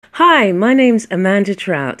Hi, my name's Amanda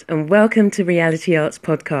Trout, and welcome to Reality Arts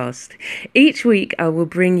Podcast. Each week, I will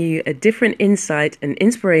bring you a different insight and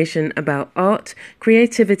inspiration about art,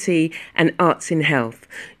 creativity, and arts in health.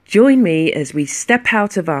 Join me as we step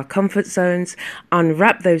out of our comfort zones,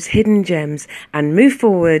 unwrap those hidden gems, and move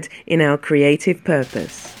forward in our creative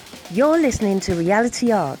purpose. You're listening to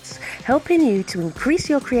Reality Arts, helping you to increase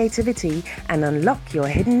your creativity and unlock your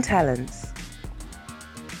hidden talents.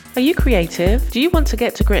 Are you creative? Do you want to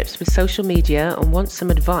get to grips with social media and want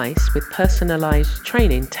some advice with personalized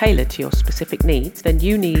training tailored to your specific needs? Then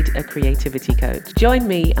you need a creativity coach. Join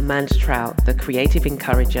me, Amanda Trout, the creative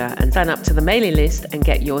encourager, and sign up to the mailing list and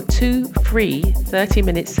get your 2 free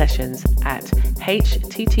 30-minute sessions at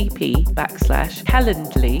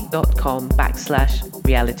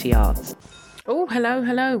http:/calendly.com/realityarts. Oh,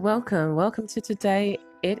 hello. Welcome to today.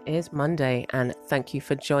 It is Monday, and thank you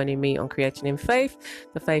for joining me on Creating in Faith,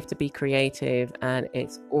 the faith to be creative. And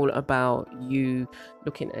it's all about you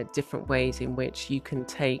looking at different ways in which you can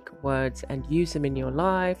take words and use them in your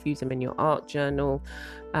life, use them in your art journal,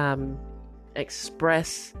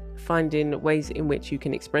 finding ways in which you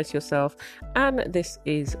can express yourself. And this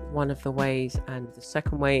is one of the ways. And the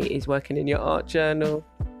second way is working in your art journal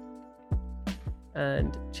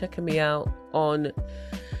and checking me out on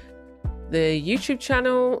the YouTube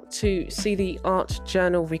channel to see the art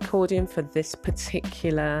journal recording for this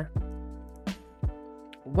particular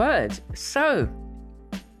word. So,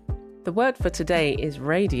 the word for today is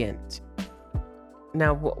radiant.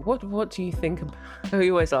 Now, what do you think about? I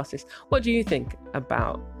always ask this. What do you think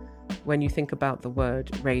about when you think about the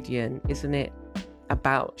word radiant? Isn't it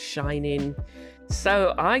about shining?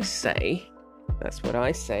 So that's what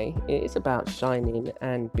I say. It is about shining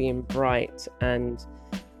and being bright and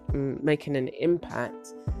making an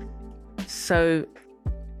impact. So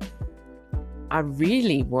I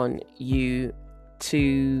really want you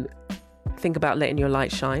to think about letting your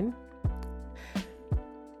light shine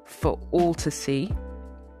for all to see,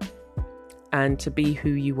 and to be who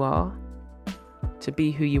you are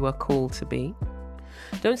called to be.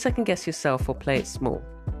 Don't second guess yourself or play it small.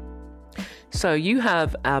 So you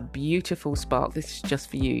have a beautiful spark. This is just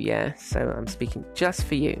for you, yeah? So I'm speaking just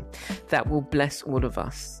for you. That will bless all of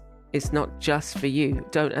us. It's not just for you.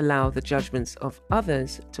 Don't allow the judgments of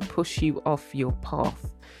others to push you off your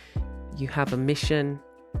path. You have a mission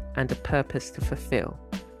and a purpose to fulfill.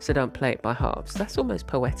 So don't play it by halves. That's almost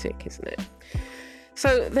poetic, isn't it?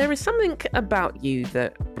 So there is something about you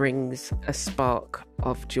that brings a spark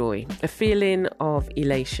of joy, a feeling of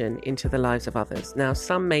elation into the lives of others. Now,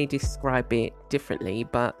 some may describe it differently,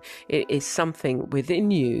 but it is something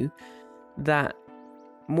within you that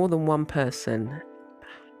more than one person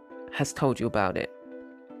has told you about it.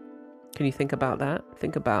 Can you think about that?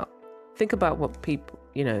 Think about what people,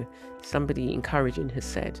 somebody encouraging has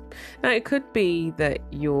said. Now, it could be that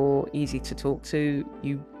you're easy to talk to.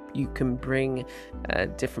 You can bring a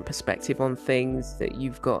different perspective on things, that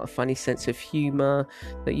you've got a funny sense of humor,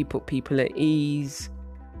 that you put people at ease.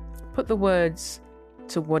 Put the words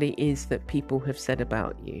to what it is that people have said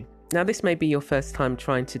about you. Now, this may be your first time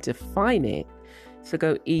trying to define it, so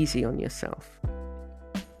go easy on yourself.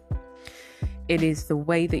 It is the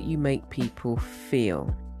way that you make people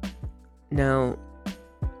feel. Now,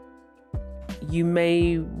 you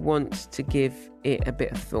may want to give it a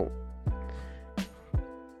bit of thought,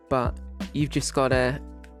 but you've just got to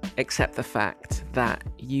accept the fact that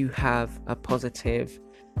you have a positive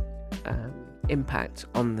impact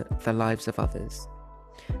on the lives of others.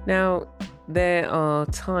 Now, there are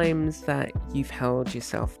times that you've held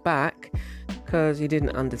yourself back because you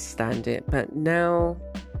didn't understand it, but now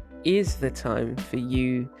is the time for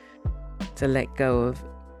you to let go of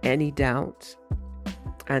any doubt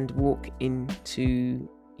and walk into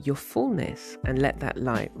your fullness and let that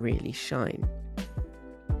light really shine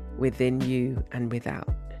within you and without.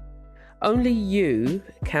 Only you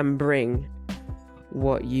can bring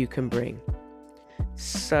what you can bring.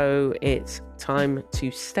 So it's time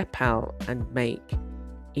to step out and make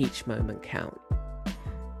each moment count.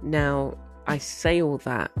 Now, I say all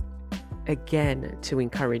that again to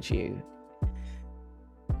encourage you.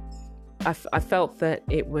 I felt that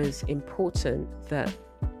it was important that,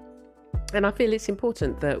 and I feel it's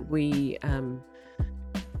important that we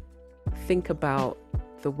think about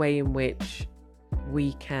the way in which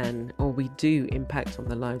we can, or we do, impact on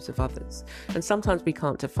the lives of others. And sometimes we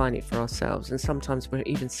can't define it for ourselves, and sometimes we're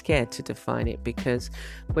even scared to define it because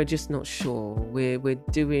we're just not sure. We're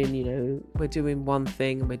doing one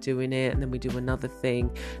thing and we're doing it, and then we do another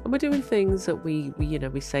thing, and we're doing things that we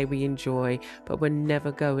say we enjoy, but we're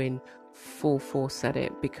never going full force at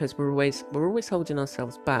it, because we're always holding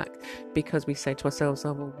ourselves back, because we say to ourselves,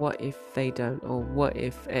 oh well, what if they don't, or what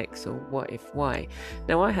if X, or what if Y.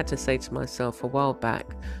 Now I had to say to myself a while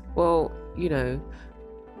back, well,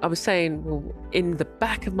 I was saying, well, in the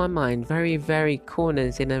back of my mind, very, very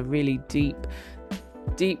corners, in a really deep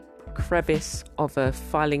crevice of a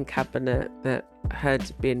filing cabinet that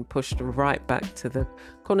had been pushed right back to the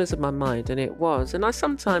corners of my mind, and I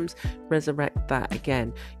sometimes resurrect that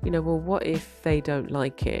again. Well, what if they don't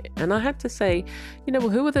like it? And I had to say, well,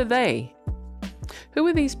 who are the they? Who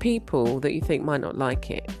are these people that you think might not like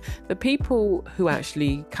it? The people who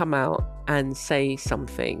actually come out and say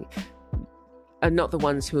something are not the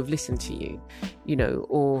ones who have listened to you,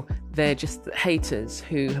 or they're just haters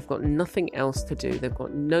who have got nothing else to do. They've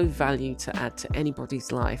got no value to add to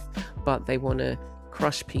anybody's life, but they want to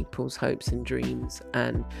crush people's hopes and dreams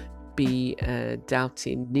and be a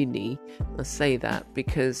doubting ninny. I say that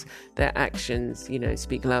because their actions,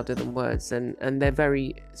 speak louder than words, and they're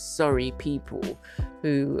very sorry people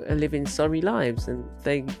who are living sorry lives, and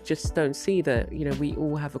they just don't see that, we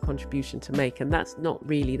all have a contribution to make, and that's not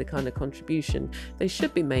really the kind of contribution they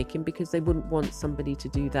should be making, because they wouldn't want somebody to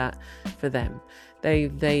do that for them.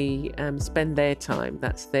 They spend their time,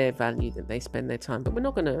 that's their value, that they spend their time, but we're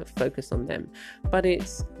not going to focus on them. But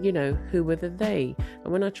it's, who are the they?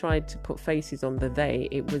 And when I tried to put faces on the they,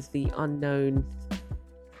 it was the unknown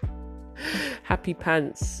Happy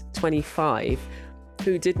Pants 25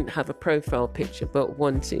 who didn't have a profile picture but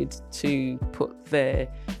wanted to put their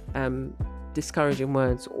discouraging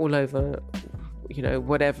words all over,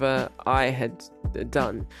 whatever I had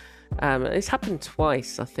done. It's happened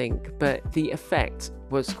twice, I think, but the effect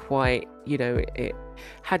was quite, it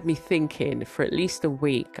had me thinking for at least a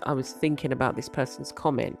week. I was thinking about this person's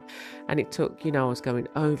comment, and it took, I was going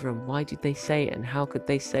over, and why did they say it, and how could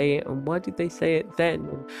they say it, and why did they say it then,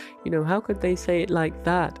 and, how could they say it like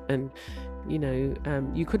that, and,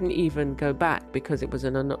 you couldn't even go back because it was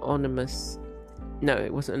an anonymous.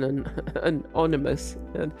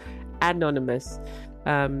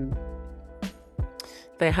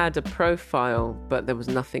 They had a profile, but there was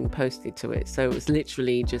nothing posted to it. So it was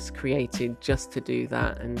literally just created just to do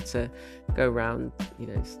that and to go around,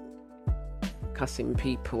 cussing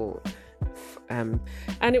people. And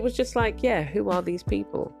it was just like, yeah, who are these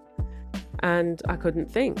people? And I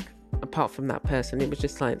couldn't think. Apart from that person, it was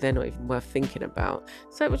just like, they're not even worth thinking about.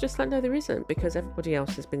 So it was just like, no, there isn't, because everybody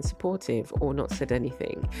else has been supportive or not said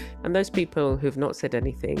anything. And those people who've not said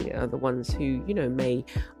anything are the ones who, may,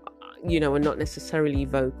 are not necessarily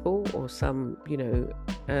vocal, or some,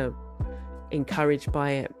 encouraged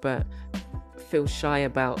by it, but feel shy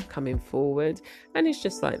about coming forward. And it's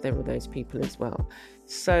just like, there were those people as well.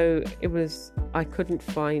 So it was, I couldn't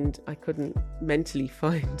mentally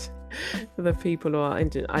find the people or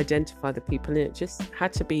identify the people, and it just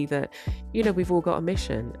had to be that, we've all got a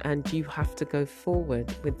mission, and you have to go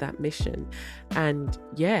forward with that mission. And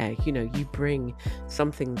you bring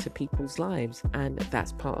something to people's lives, and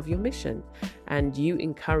that's part of your mission, and you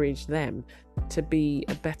encourage them to be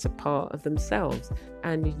a better part of themselves.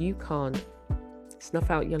 And you can't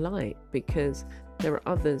snuff out your light, because there are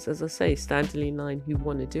others, as I say, standing in line, who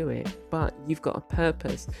want to do it, but you've got a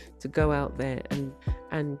purpose to go out there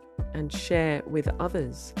and share with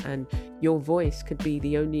others, and your voice could be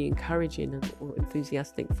the only encouraging or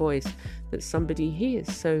enthusiastic voice that somebody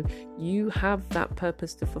hears. So you have that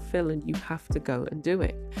purpose to fulfill, and you have to go and do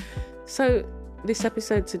it. So this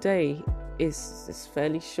episode today is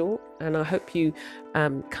fairly short, and I hope you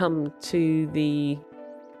come to the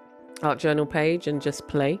art journal page and just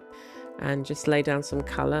play and just lay down some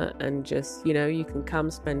colour, and just, you can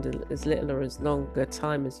come spend as little or as long a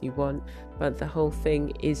time as you want, but the whole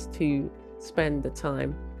thing is to spend the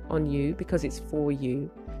time on you, because it's for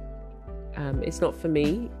you. It's not for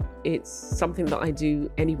me. It's something that I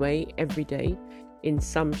do anyway, every day, in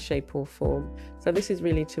some shape or form. So this is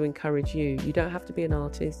really to encourage you. You don't have to be an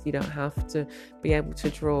artist. You don't have to be able to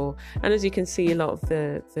draw. And as you can see, a lot of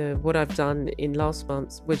the what I've done in last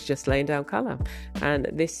month was just laying down colour. And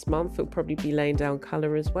this month it'll probably be laying down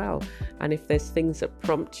colour as well. And if there's things that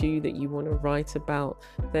prompt you that you want to write about,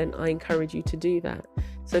 then I encourage you to do that.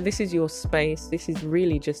 So this is your space. This is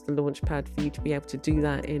really just a launch pad for you to be able to do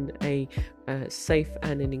that in a safe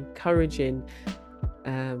and an encouraging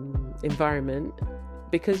environment,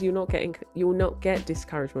 because you'll not get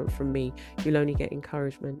discouragement from me. You'll only get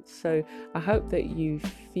encouragement. So I hope that you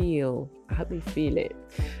feel it,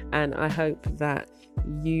 and I hope that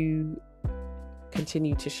you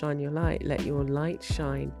continue to shine your light. Let your light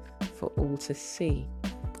shine for all to see,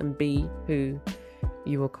 and be who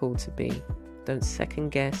you are called to be. Don't second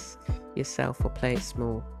guess yourself or play it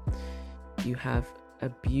small. you have a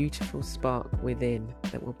beautiful spark within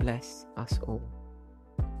that will bless us all.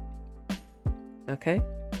 Okay?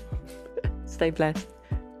 Stay blessed.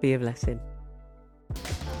 Be a blessing.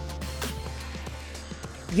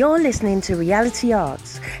 You're listening to Reality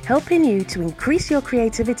Arts, helping you to increase your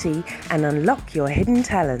creativity and unlock your hidden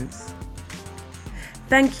talents.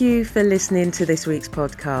 Thank you for listening to this week's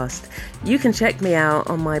podcast. You can check me out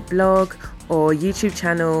on my blog or YouTube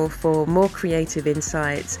channel for more creative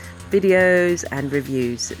insights, videos and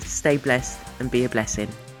reviews. Stay blessed and be a blessing.